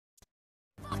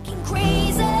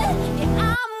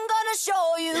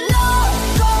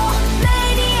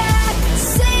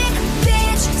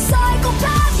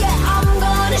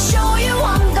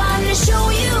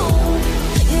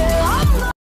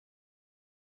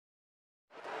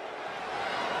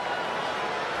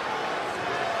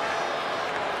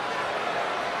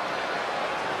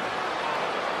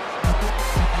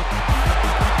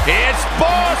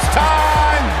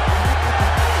time.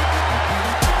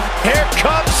 Here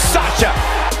comes Sasha.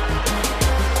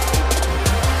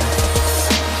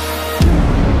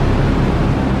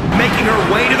 Making her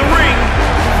way to the ring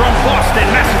from Boston,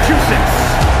 Massachusetts,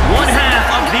 one half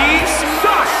of the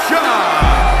Sasha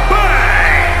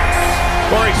Banks.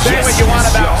 Corey, say what you want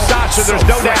about Sasha, there's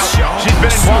no doubt she's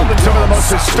been involved in some of the most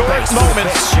historic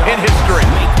moments in history.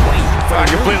 I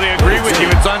completely agree with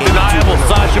you. It's undeniable.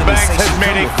 Sasha Banks has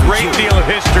made a great deal of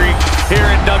history here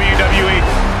in WWE.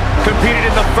 Competed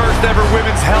in the first ever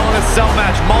women's Hell in a Cell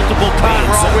match, multiple-time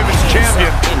Raw Women's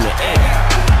Champion.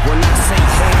 When I say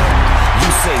hell, you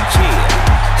say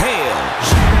yeah. Hell,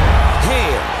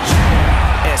 hell.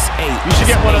 You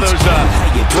should get one of those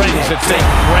rings that say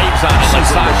Braves on it, like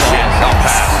Sasha has. I'll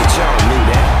pass. But y'all knew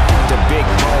that. The big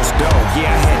boss dog,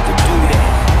 yeah, I had to do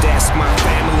that. That's my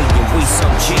family, and we so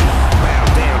G. Bow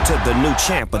down to the new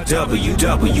champ of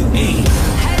WWE.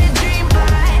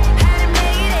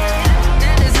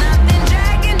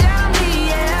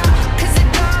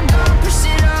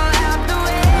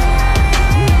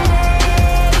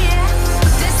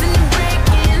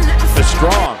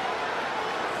 Strong.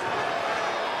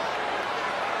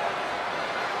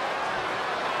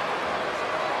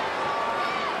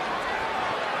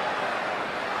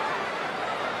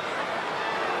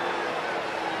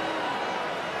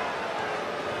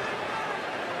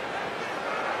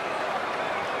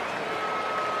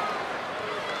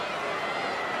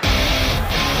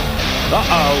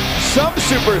 Uh-oh. Some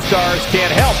superstars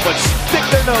can't help but stick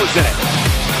their nose in it.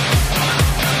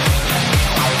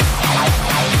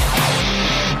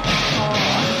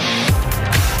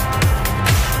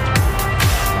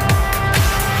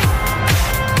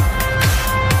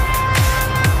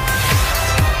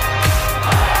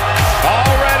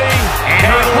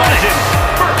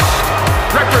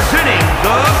 Representing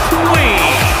the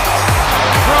Queen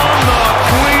from the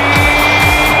Queen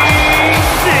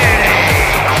City,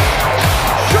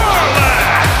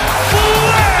 Charlotte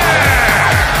Flair.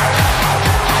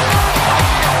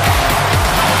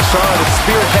 Charlotte has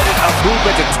spearheaded a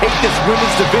movement to take this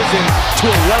women's division to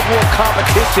a level of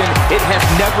competition it has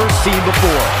never seen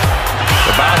before.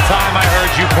 About time I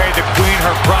heard you pay the Queen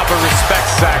her proper respect,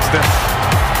 Saxton.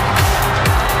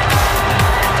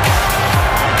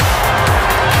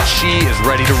 She is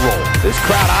ready to roll. This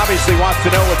crowd obviously wants to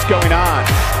know what's going on.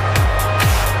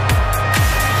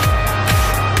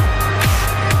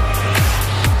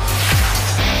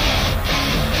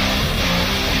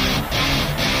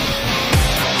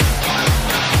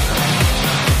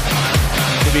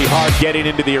 It'd be hard getting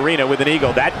into the arena with an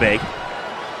ego that big.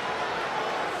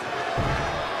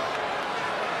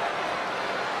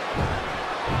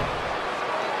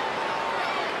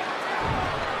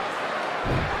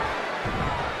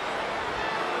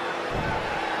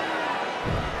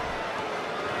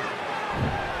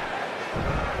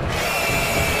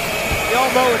 You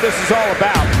all know what this is all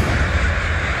about.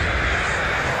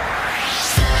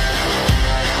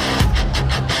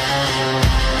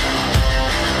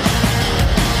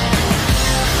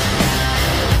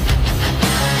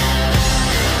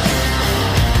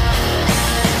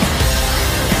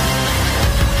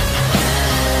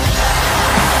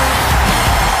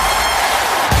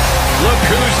 Look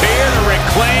who's here to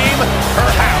reclaim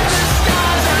her house.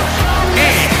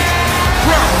 And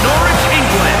from Norwich,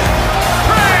 England,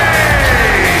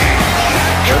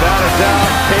 Without a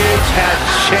doubt, Paige has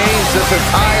changed this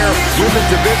entire women's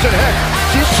division. Heck,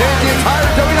 she's changed the entire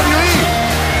WWE.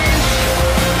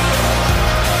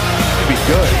 It'd be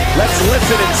good. Let's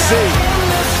listen and see.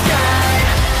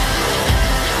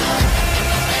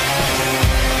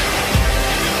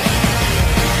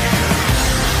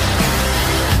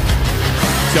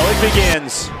 So it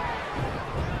begins.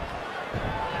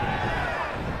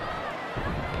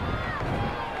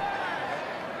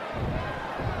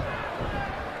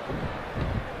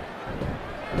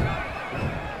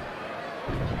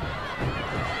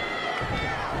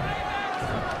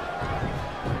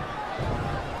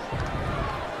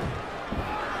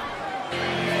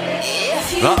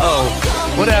 Uh-oh.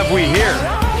 What have we here?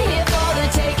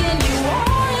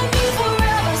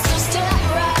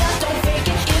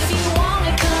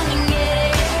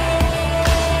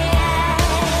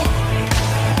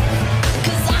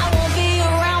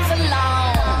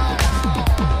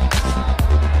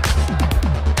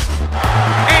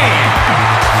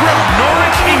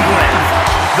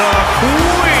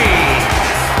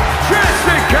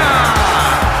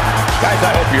 Guys,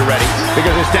 I hope you're ready,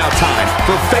 because it's now time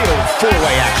for fatal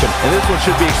four-way action. And this one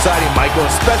should be exciting, Michael,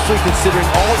 especially considering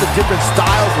all the different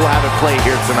styles we'll have at play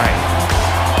here tonight.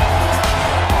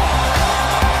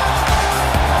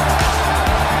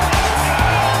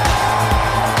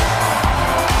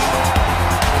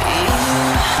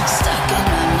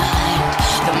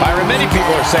 Many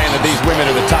people are saying that these women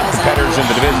are the top competitors in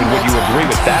the division. Would you agree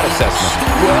with that assessment?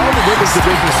 Well, the women's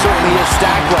division certainly is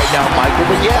stacked right now, Michael.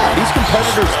 But yeah, these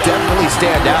competitors definitely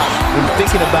stand out when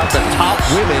thinking about the top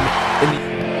women in the...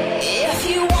 If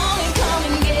you want it, come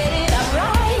and get it. I'm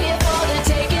right here for the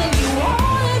taking. You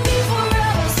wanna be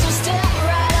forever, so step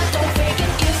right up, don't fake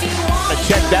it. If you want it,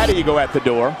 Check that ego at the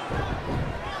door.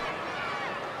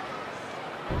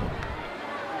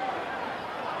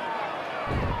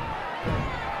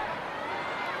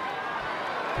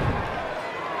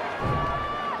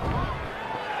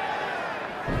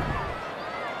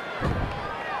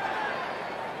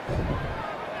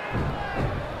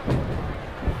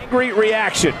 Great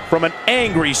reaction from an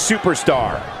angry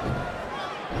superstar.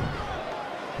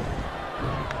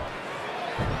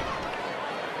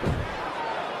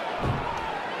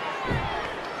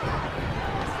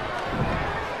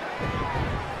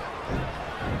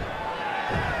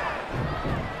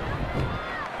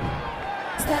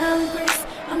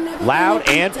 Loud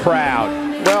and proud.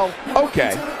 Well,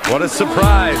 okay. What a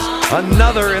surprise.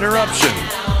 Another interruption.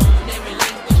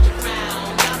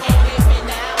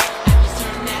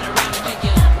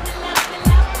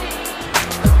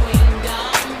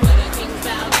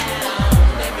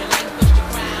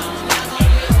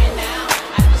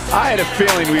 I had a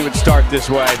feeling we would start this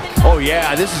way. Oh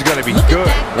yeah, this is gonna be good.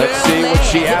 Let's see what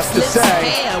she has to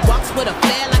say. Walks with a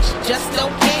flair like she just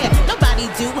don't care. Nobody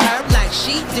do her like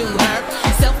she do her.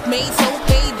 Self-made, so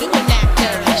paid, you an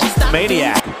actor.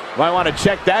 Maniac. Might want to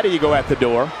check that ego at the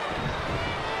door.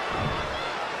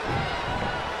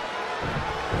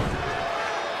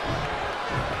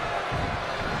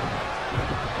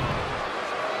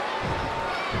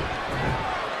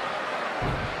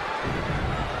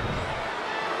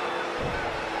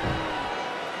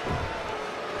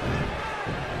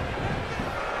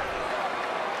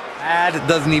 Ad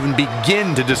doesn't even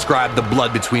begin to describe the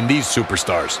blood between these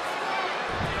superstars.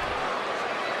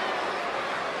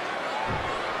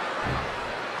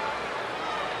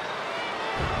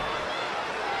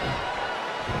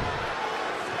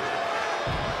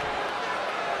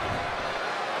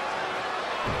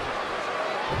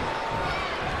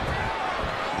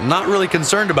 Not really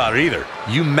concerned about it either.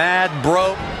 You mad,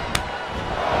 bro?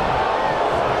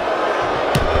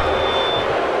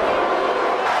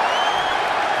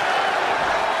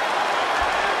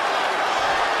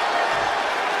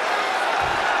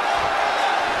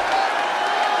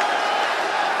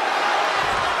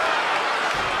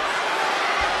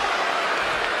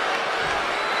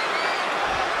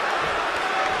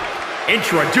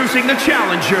 Introducing the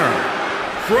challenger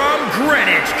from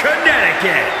Greenwich,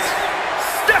 Connecticut,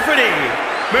 Stephanie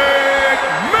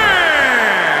McMahon.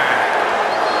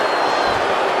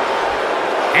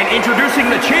 And introducing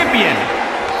the champion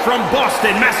from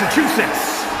Boston,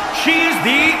 Massachusetts, she's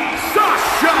the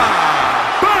Sasha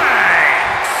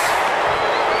Banks.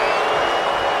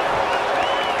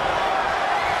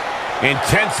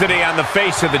 Intensity on the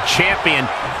face of the champion.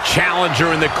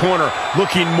 Challenger in the corner,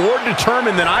 looking more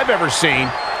determined than I've ever seen.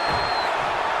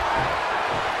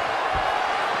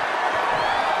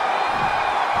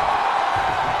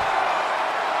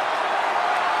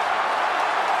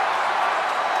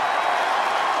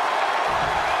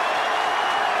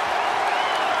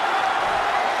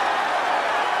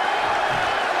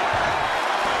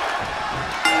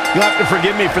 You'll have to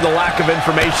forgive me for the lack of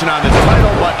information on this title,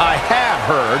 but I have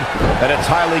heard that it's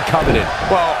highly coveted.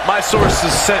 Well, my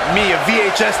sources sent me a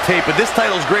VHS tape of this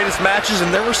title's greatest matches,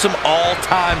 and there were some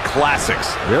all-time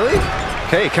classics. Really?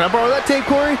 Hey, can I borrow that tape,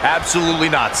 Corey? Absolutely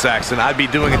not, Saxon. I'd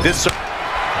be doing it this...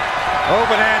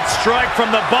 Overhand strike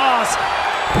from the boss.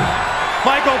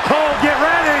 Michael Cole, get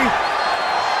ready.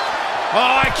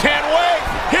 Oh, I can't wait.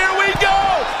 Here we go.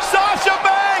 Sasha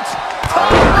Banks.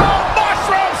 Top rope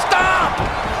mushroom stomp.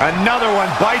 Another one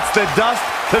bites the dust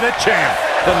to the champ.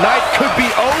 The night could be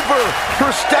over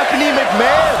for Stephanie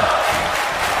McMahon.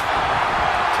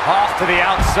 Off to the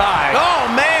outside. Oh,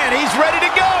 man, he's ready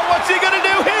to go. What's he going to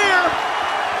do here?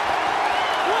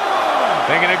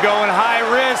 Thinking of going high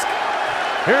risk.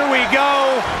 Here we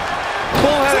go.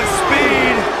 Full head of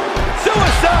speed.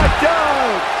 Suicide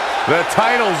dive. The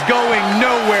title's going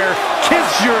nowhere. Kiss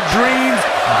your dreams.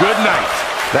 Good night.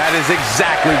 That is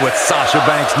exactly what Sasha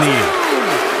Banks needed.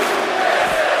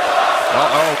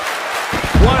 Uh-oh.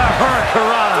 What a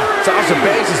hurricanrana. Sasha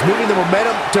Banks is moving the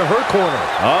momentum to her corner.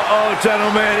 Uh-oh,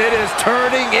 gentlemen. It is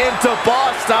turning into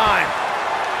boss time.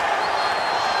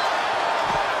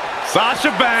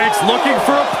 Sasha Banks looking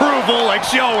for approval like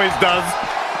she always does.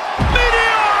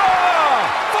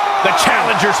 The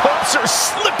challenger's hopes are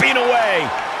slipping away.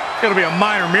 It'll be a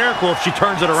minor miracle if she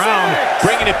turns it around.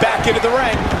 Bringing it back into the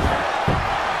ring.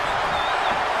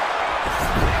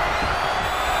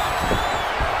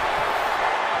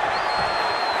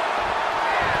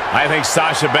 I think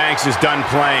Sasha Banks is done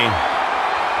playing.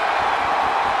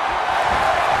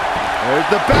 There's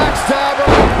the backstabber.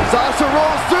 Sasha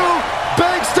rolls through.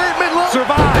 Big statement.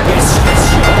 Survive.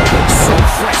 So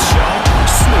fresh, y'all.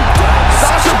 Snoop Dogg.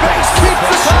 Sasha Banks keeps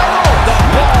the title. The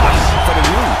boss. For the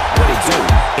new, what it do?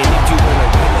 And if you wanna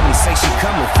win, let me say she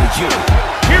coming for you.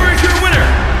 Here is your winner,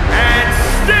 and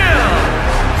still,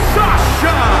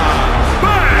 Sasha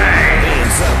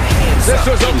Banks. Hands up, hands This up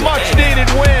was a in the much-needed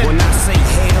air. win. When I say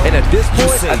hell, And at this you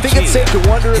point, say I think it's yeah. safe to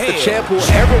wonder if the champ will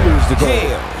ever lose the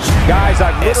gold. Guys,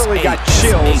 I've literally got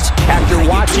chills after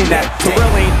watching that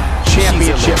thrilling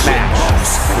championship match.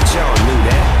 But y'all knew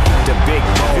that. The big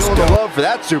boss Feeling the dog. love for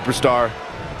that superstar.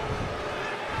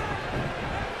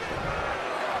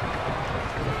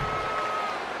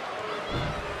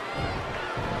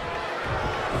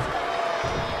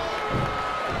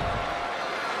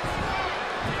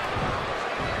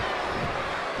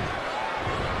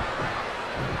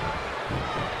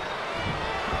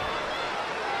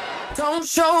 Don't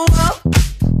show up,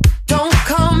 don't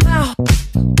come.